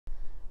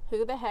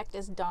Who the heck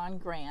is Dawn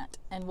Grant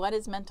and what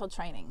is mental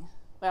training?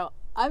 Well,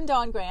 I'm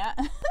Dawn Grant.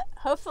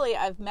 Hopefully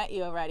I've met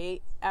you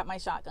already at my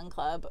shotgun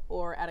club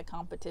or at a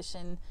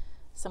competition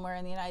somewhere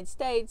in the United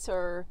States,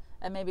 or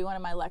at maybe one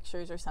of my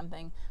lectures or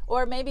something,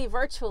 or maybe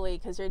virtually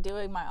because you're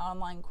doing my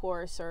online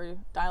course or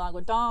Dialogue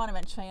with Dawn,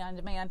 eventually on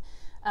demand.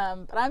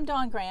 But I'm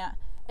Dawn Grant,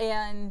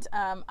 and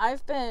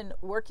I've been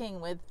working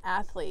with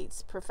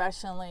athletes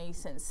professionally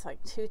since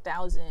like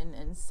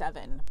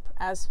 2007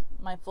 as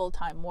my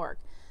full-time work.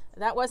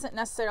 That wasn't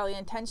necessarily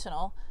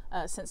intentional.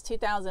 Since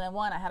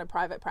 2001, I had a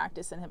private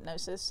practice in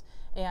hypnosis,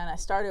 and I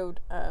started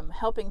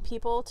helping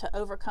people to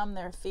overcome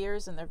their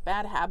fears and their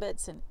bad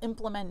habits and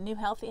implement new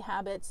healthy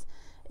habits.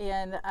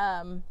 And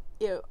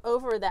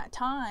over that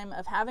time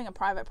of having a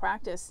private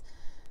practice,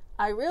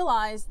 I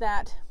realized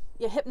that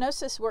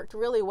hypnosis worked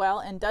really well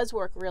and does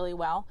work really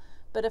well.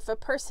 But if a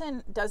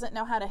person doesn't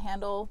know how to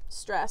handle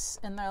stress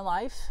in their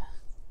life,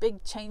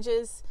 big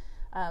changes,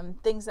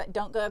 things that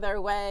don't go their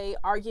way,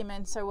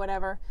 arguments or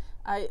whatever,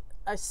 I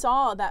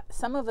saw that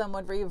some of them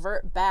would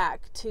revert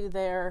back to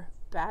their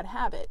bad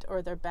habit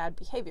or their bad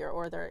behavior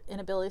or their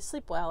inability to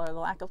sleep well or the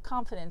lack of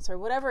confidence or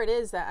whatever it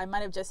is that I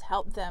might have just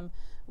helped them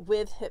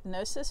with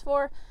hypnosis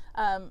for,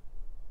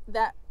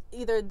 that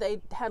either they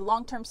had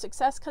long-term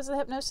success because of the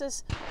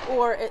hypnosis,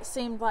 or it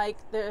seemed like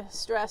the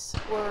stress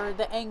or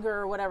the anger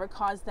or whatever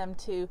caused them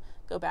to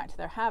go back to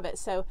their habit.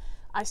 So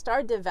I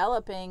started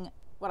developing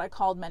what I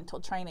called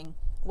mental training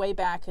way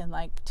back in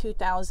like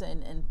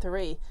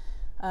 2003.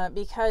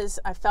 Because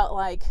I felt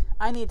like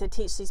I need to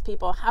teach these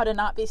people how to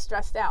not be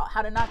stressed out,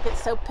 how to not get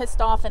so pissed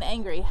off and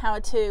angry, how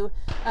to,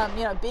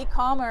 be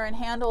calmer and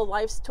handle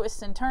life's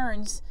twists and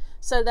turns,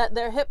 so that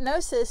their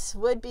hypnosis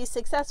would be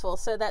successful,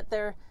 so that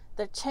their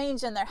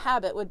change in their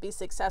habit would be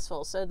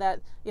successful, so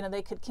that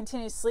they could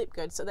continue to sleep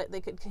good, so that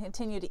they could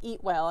continue to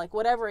eat well, like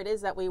whatever it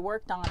is that we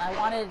worked on. I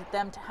wanted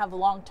them to have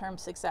long-term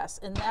success,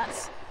 and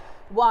that's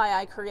why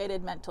I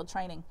created mental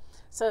training.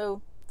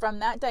 So from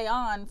that day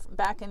on,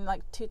 back in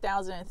like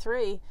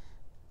 2003,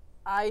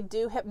 I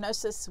do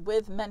hypnosis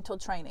with mental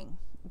training.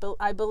 But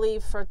I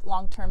believe for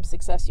long-term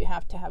success, you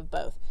have to have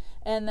both.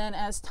 And then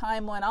as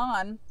time went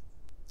on,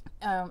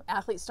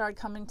 athletes started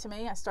coming to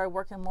me. I started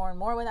working more and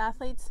more with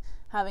athletes,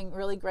 having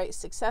really great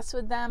success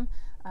with them.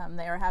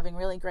 They are having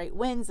really great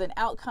wins and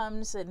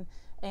outcomes,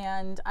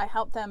 and I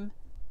help them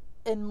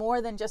in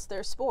more than just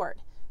their sport,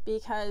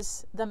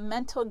 because the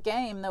mental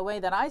game, the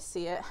way that I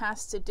see it,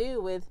 has to do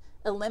with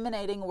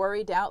eliminating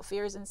worry, doubt,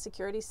 fears,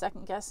 insecurity,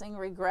 second guessing,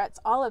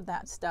 regrets, all of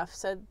that stuff.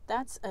 So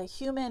that's a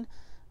human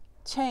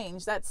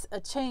change. That's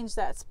a change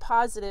that's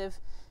positive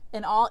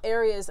in all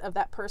areas of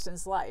that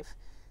person's life.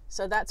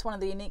 So that's one of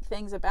the unique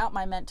things about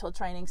my mental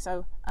training.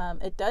 So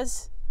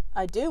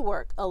I do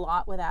work a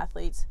lot with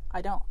athletes.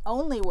 I don't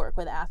only work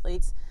with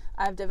athletes.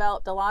 I've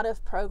developed a lot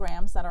of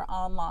programs that are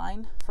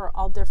online for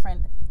all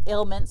different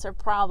ailments or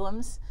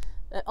problems.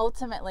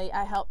 Ultimately,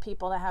 I help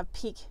people to have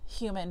peak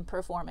human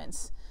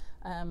performance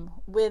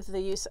with the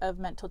use of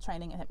mental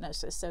training and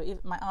hypnosis. So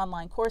even my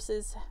online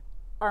courses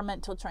are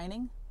mental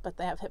training, but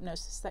they have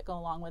hypnosis that go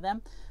along with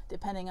them.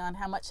 Depending on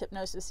how much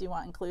hypnosis you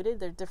want included,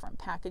 there are different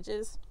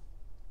packages.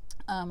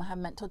 I have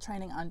mental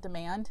training on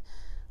demand.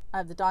 I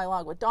have the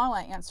Dialogue with Dawn.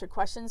 I answer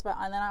questions, but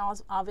then I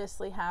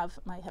obviously have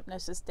my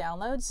hypnosis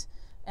downloads,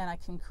 and I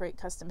can create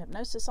custom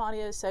hypnosis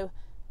audio. So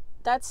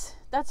that's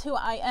who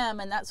I am,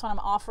 and that's what I'm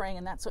offering,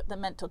 and that's what the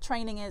mental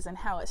training is, and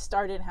how it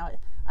started, how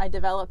I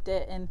developed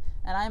it, and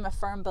I'm a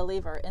firm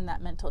believer in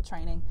that mental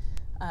training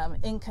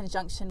in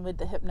conjunction with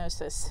the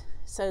hypnosis,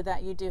 so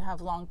that you do have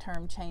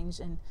long-term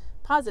change and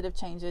positive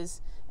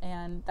changes.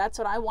 And that's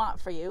what I want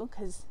for you,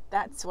 because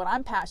that's what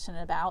I'm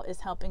passionate about,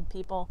 is helping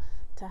people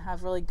to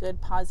have really good,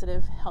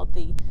 positive,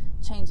 healthy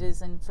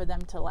changes, and for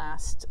them to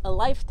last a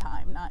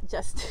lifetime, not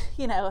just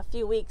a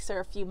few weeks or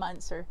a few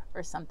months or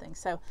something.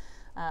 So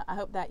I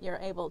hope that you're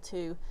able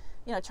to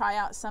try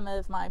out some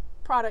of my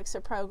products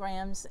or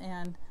programs,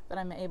 and that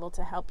I'm able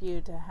to help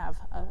you to have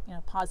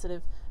a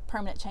positive,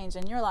 permanent change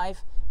in your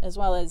life, as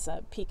well as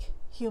peak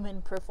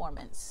human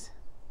performance.